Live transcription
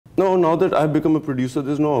No, now that I've become a producer,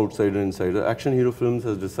 there's no outsider insider. Action Hero Films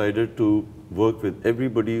has decided to work with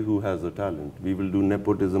everybody who has a talent. We will do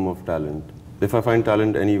nepotism of talent. If I find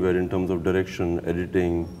talent anywhere in terms of direction,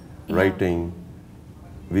 editing, writing,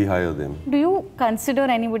 we hire them. Do you consider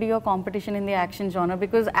anybody your competition in the action genre?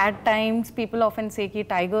 Because at times people often say that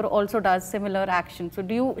Tiger also does similar action. So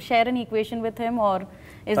do you share an equation with him, or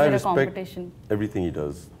is there a competition? Everything he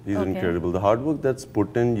does. He's incredible. The hard work that's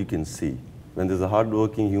put in, you can see. When there's a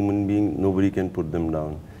hard-working human being, nobody can put them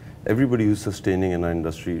down. Everybody who's sustaining in our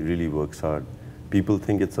industry really works hard. People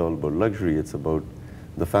think it's all about luxury, it's about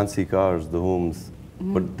the fancy cars, the homes,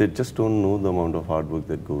 but they just don't know the amount of hard work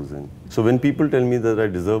that goes in. So when people tell me that I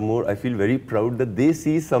deserve more, I feel very proud that they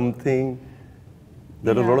see something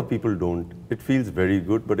that a lot of people don't. It feels very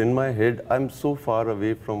good, but in my head, I'm so far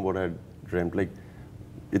away from what I dreamt. Like,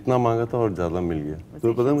 इतना मांगा था और ज़्यादा मिल गया।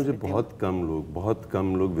 तो पता है मुझे बहुत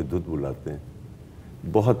कम लोग विद्युत बुलाते हैं,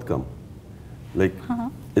 बहुत कम। Like,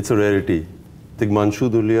 it's a rarity. Tigmanshu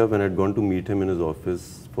Dhulia, when I'd gone to meet him in his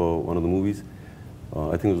office for one of the movies,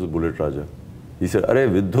 I think it was Bullet Raja. He said, "अरे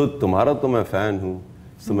विद्युत, तुम्हारा तो मैं fan हूँ."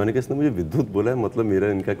 So मैंने कहा इसने मुझे विद्युत बोला है, मतलब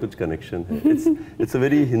मेरा इनका कुछ connection है. It's a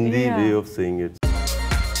very Hindi way of saying it.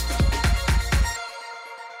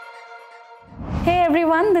 Hey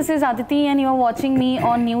everyone, this is Aditi and you're watching me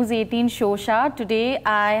on News 18 Showsha. Today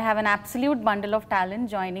I have an absolute bundle of talent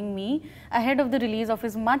joining me ahead of the release of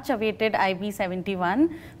his much awaited IB71.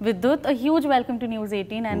 Vidyut, a huge welcome to News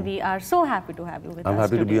 18 and we are so happy to have you with us. I'm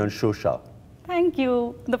happy today. to be on Showsha. Thank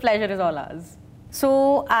you. The pleasure is all ours.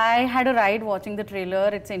 So I had a ride watching the trailer.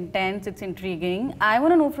 It's intense, it's intriguing. I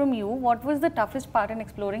want to know from you, what was the toughest part in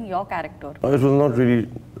exploring your character? It was not really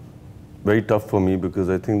very tough for me because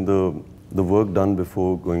I think the work done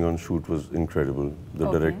before going on shoot was incredible. The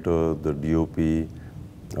director, the DOP,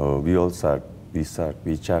 we all sat,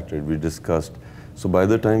 we chatted, we discussed. So by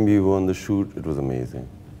the time we were on the shoot, it was amazing.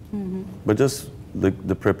 But just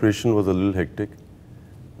the preparation was a little hectic,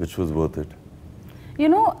 which was worth it. You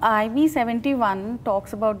know, IB71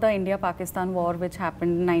 talks about the India-Pakistan war which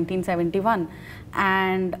happened in 1971,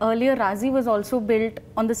 and earlier Razi was also built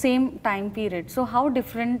on the same time period. So how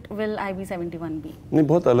different will IB71 be? नहीं,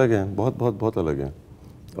 बहुत अलग है, बहुत अलग है.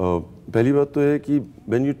 पहली बात तो है कि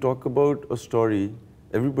when you talk about a story,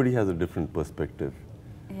 everybody has a different perspective.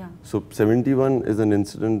 Yeah. So 71 is an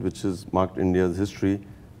incident which has marked India's history.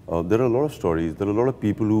 There are a lot of stories. There are a lot of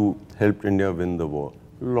people who helped India win the war.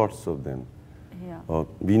 Lots of them. Yeah.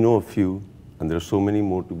 We know a few, and there are so many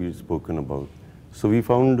more to be spoken about. So we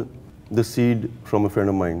found the seed from a friend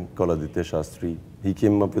of mine called Aditi Shastri. He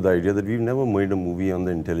came up with the idea that we've never made a movie on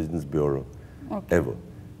the Intelligence Bureau, ever.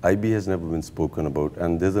 IB has never been spoken about,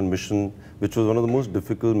 and there's a mission which was one of the most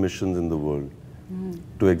difficult missions in the world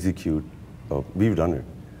to execute. We've done it.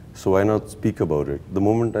 So why not speak about it? The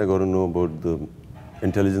moment I got to know about the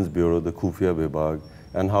Intelligence Bureau, the Khufiya Vibhag,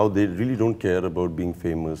 and how they really don't care about being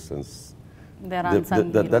famous, and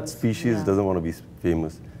that species doesn't want to be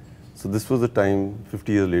famous. So this was the time,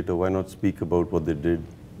 50 years later, why not speak about what they did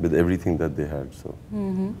with everything that they had? So.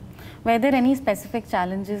 Were there any specific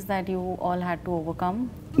challenges that you all had to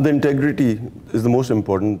overcome? The integrity is the most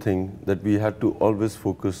important thing that we had to always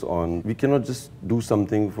focus on. We cannot just do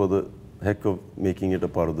something for the heck of making it a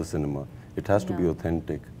part of the cinema. It has to be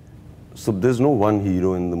authentic. So there's no one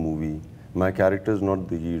hero in the movie. My character is not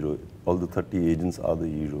the hero. All the 30 agents are the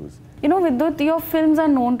heroes. You know, Vidyut, your films are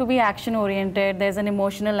known to be action-oriented. There's an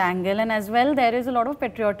emotional angle, and as well, there is a lot of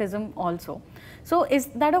patriotism also. So is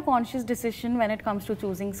that a conscious decision when it comes to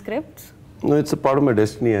choosing scripts? No, it's a part of my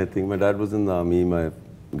destiny, I think. My dad was in the army. My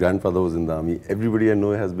grandfather was in the army. Everybody I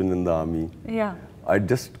know has been in the army. Yeah. I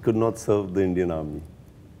just could not serve the Indian army.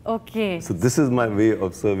 Okay. So this is my way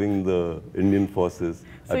of serving the Indian forces.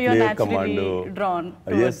 So you're naturally drawn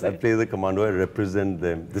towards Yes, I play the commando, I represent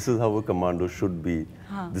them. This is how a commando should be.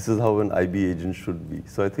 This is how an IB agent should be.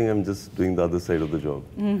 So I think I'm just doing the other side of the job.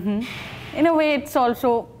 In a way, it's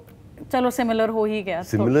also, chalo, similar ho hi gaya.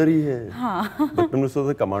 Similar hi hai. But when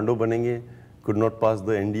I commando banenge, could not pass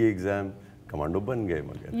the NDA exam. Commando ban gaye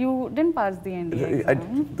magar. You didn't pass the NDA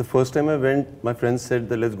exam? The first time I went, my friends said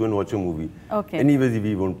that let's go and watch a movie. Okay. Anyways,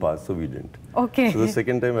 we won't pass, so we didn't. Okay. So the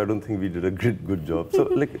second time, I don't think we did a good job. So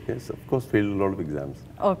like, yes, of course, failed a lot of exams.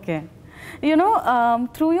 Okay. You know,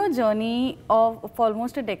 through your journey of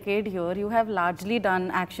almost a decade here, you have largely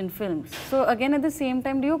done action films. So again, at the same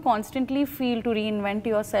time, do you constantly feel to reinvent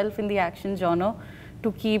yourself in the action genre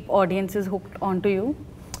to keep audiences hooked onto you?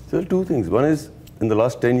 So there are two things. One is, in the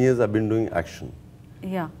last 10 years, I've been doing action.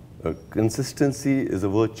 Yeah. Consistency is a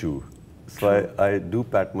virtue. So I do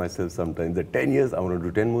pat myself sometimes that 10 years, I want to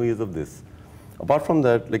do 10 more years of this. Apart from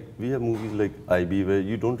that, like we have movies like IB where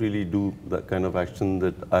you don't really do that kind of action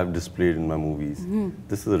that I've displayed in my movies.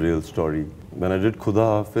 This is a real story. When I did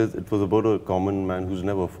Khuda Hafiz, it was about a common man who's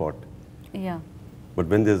never fought. Yeah. But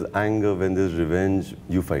when there's anger, when there's revenge,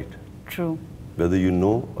 you fight. True. Whether you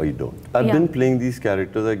know or you don't. I've been playing these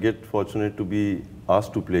characters. I get fortunate to be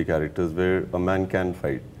asked to play characters where a man can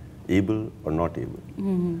fight, able or not able.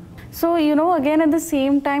 So, you know, again at the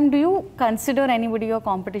same time, do you consider anybody your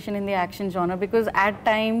competition in the action genre? Because at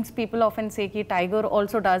times people often say that Tiger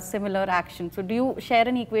also does similar action. So do you share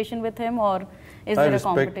an equation with him, or is there a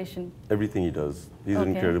competition? Everything he does. He's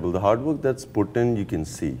incredible. The hard work that's put in, you can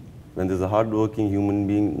see. When there's a hard-working human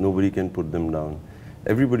being, nobody can put them down.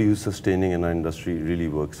 Everybody who's sustaining in our industry really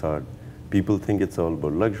works hard. People think it's all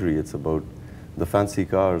about luxury, it's about the fancy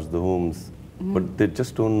cars, the homes, but they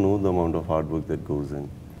just don't know the amount of hard work that goes in.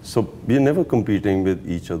 So we're never competing with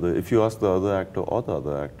each other. If you ask the other actor or the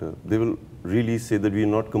other actor, they will really say that we're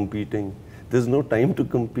not competing. There's no time to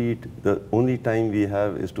compete. The only time we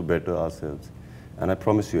have is to better ourselves. And I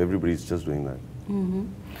promise you, everybody's just doing that.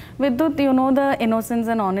 Vidyut, you know, the innocence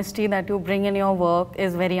and honesty that you bring in your work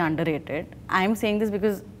is very underrated. I'm saying this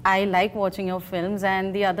because I like watching your films,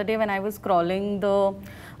 and the other day when I was scrolling the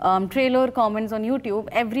trailer comments on YouTube,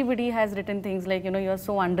 everybody has written things like, you know, you're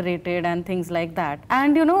so underrated and things like that.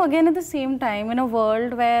 And, you know, again, at the same time, in a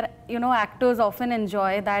world where, you know, actors often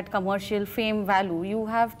enjoy that commercial fame value, you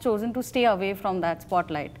have chosen to stay away from that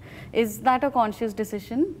spotlight. Is that a conscious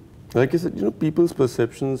decision? Like I said, you know, people's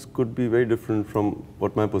perceptions could be very different from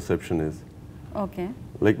what my perception is. Okay.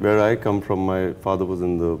 Like where I come from, my father was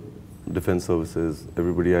in the defense services.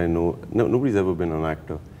 Everybody I know, nobody's ever been an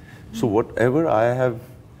actor. So whatever I have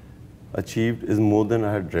achieved is more than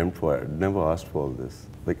I had dreamt for. I had never asked for all this.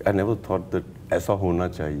 Like I never thought that aisa hona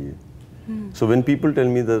chahiye. So when people tell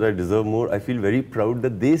me that I deserve more, I feel very proud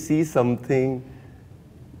that they see something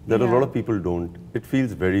that a lot of people don't. It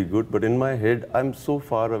feels very good, but in my head, I'm so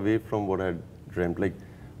far away from what I had dreamt. Like,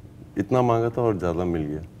 itna manga tha aur zyada mil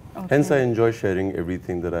gaya. Hence, I enjoy sharing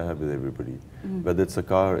everything that I have with everybody. Whether it's a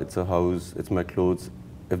car, it's a house, it's my clothes.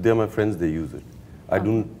 If they're my friends, they use it. I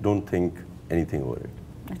don't think anything over it.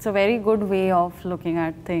 It's a very good way of looking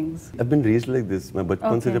at things. I've been raised like this. मैं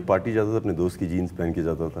बचपन से जब party जाता था अपने दोस्त की jeans पहन के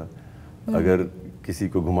जाता था. अगर किसी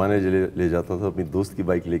को घुमाने ले जाता था अपनी दोस्त की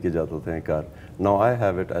बाइक लेके जाता था car. Now I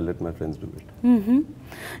have it. I let my friends do it.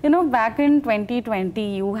 You know, back in 2020,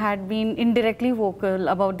 you had been indirectly vocal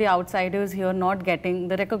about the outsiders here not getting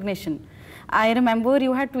the recognition. I remember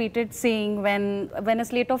you had tweeted saying when a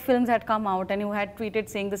slate of films had come out, and you had tweeted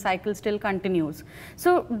saying the cycle still continues.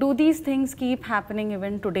 So do these things keep happening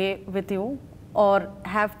even today with you, or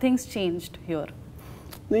have things changed here?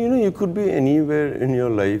 No, you know, you could be anywhere in your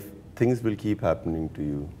life. Things will keep happening to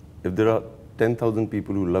you. If there are 10,000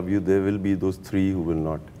 people who love you, there will be those 3 who will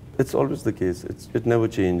not. It's always the case. It never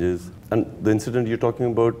changes. And the incident you're talking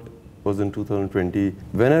about was in 2020.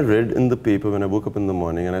 When I read in the paper, when I woke up in the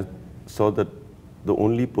morning and I saw that the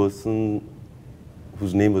only person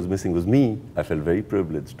whose name was missing was me, I felt very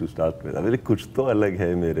privileged to start with. I was like, kuch to alag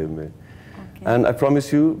hai mere mein. And I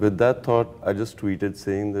promise you, with that thought, I just tweeted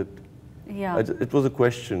saying that it was a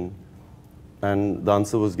question. And the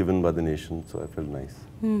answer was given by the nation, so I felt nice.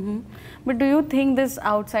 But do you think this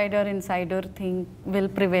outsider-insider thing will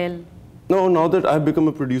prevail? No, now that I've become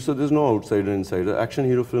a producer, there's no outsider-insider. Action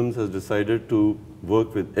Hero Films has decided to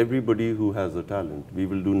work with everybody who has a talent. We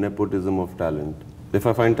will do nepotism of talent. If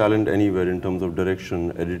I find talent anywhere in terms of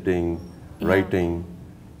direction, editing, writing,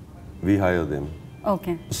 we hire them.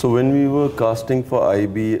 Okay. So when we were casting for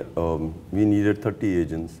IB, we needed 30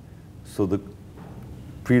 agents. So the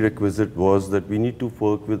prerequisite was that we need to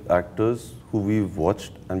work with actors who we've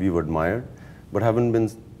watched and we've admired, but haven't been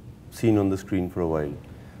seen on the screen for a while.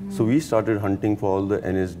 So we started hunting for all the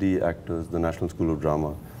NSD actors, the National School of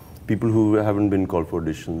Drama, people who haven't been called for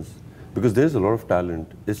auditions, because there's a lot of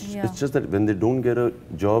talent. It's just that when they don't get a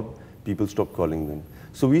job, people stop calling them.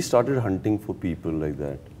 So we started hunting for people like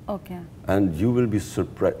that. Okay. And you will be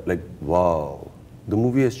surprised, like, wow. The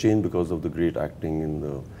movie has changed because of the great acting in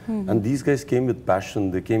the... And these guys came with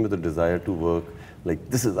passion, they came with a desire to work, like,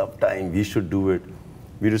 this is our time, we should do it.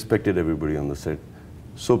 We respected everybody on the set.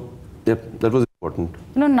 So, yep, that was important.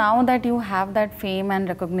 You know, now that you have that fame and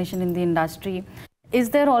recognition in the industry, is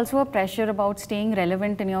there also a pressure about staying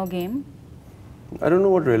relevant in your game? I don't know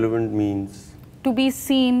what relevant means. To be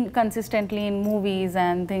seen consistently in movies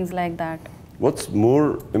and things like that. What's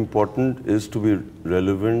more important is to be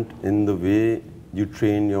relevant in the way you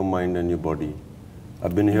train your mind and your body.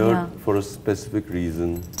 I've been here for a specific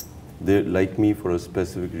reason. They like me for a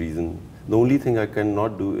specific reason. The only thing I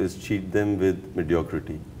cannot do is cheat them with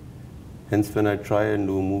mediocrity. Hence, when I try and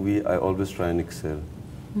do a movie, I always try and excel.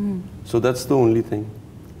 So that's the only thing,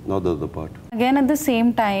 not the other part. Again, at the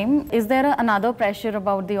same time, is there another pressure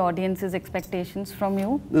about the audience's expectations from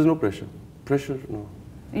you? There's no pressure. Pressure, no.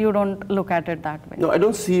 You don't look at it that way? No, I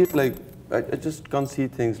don't see it like, I just can't see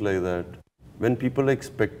things like that. When people are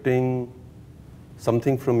expecting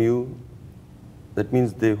something from you, that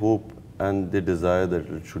means they hope and they desire that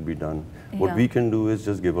it should be done. Yeah. What we can do is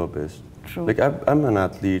just give our best. True. Like I'm an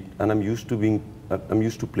athlete and I'm used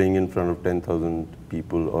to playing in front of 10,000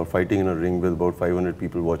 people or fighting in a ring with about 500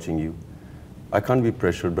 people watching you. I can't be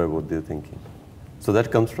pressured by what they're thinking. So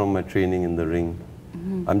that comes from my training in the ring.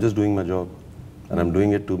 I'm just doing my job and I'm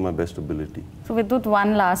doing it to my best ability. So Vidyut,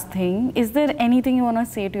 one last thing. Is there anything you want to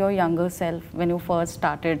say to your younger self when you first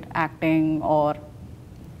started acting or...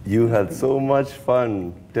 You had so much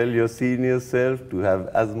fun. Tell your senior self to have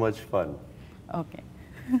as much fun. Okay.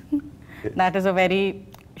 That is a very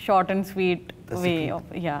short and sweet way of,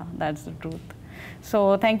 yeah, that's the truth.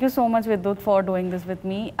 So thank you so much, Vidyut, for doing this with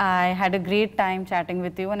me. I had a great time chatting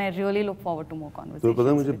with you and I really look forward to more conversations. तो पता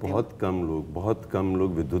है मुझे बहुत कम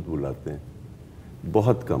लोग विद्युत बुलाते हैं,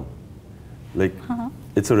 बहुत कम. Like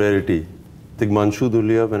it's a rarity. Tigmanshu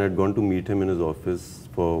Dhulia, when I'd gone to meet him in his office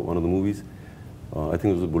for one of the movies, I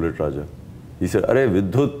think it was Bullet Raja. He said, "अरे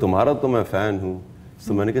विद्युत, तुम्हारा तो मैं fan हूँ."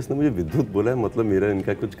 So मैंने कहा इसने मुझे विद्युत बोला है, मतलब मेरा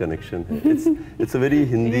इनका कुछ connection है. It's a very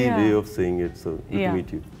Hindi way of saying it. So good to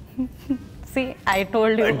meet you. See, I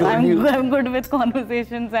told you, I'm good with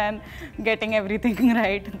conversations and getting everything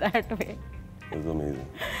right that way. It was amazing.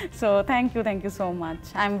 So thank you so much.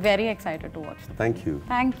 I'm very excited to watch them. Thank you.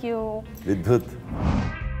 Thank you.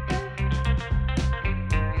 Vidyut.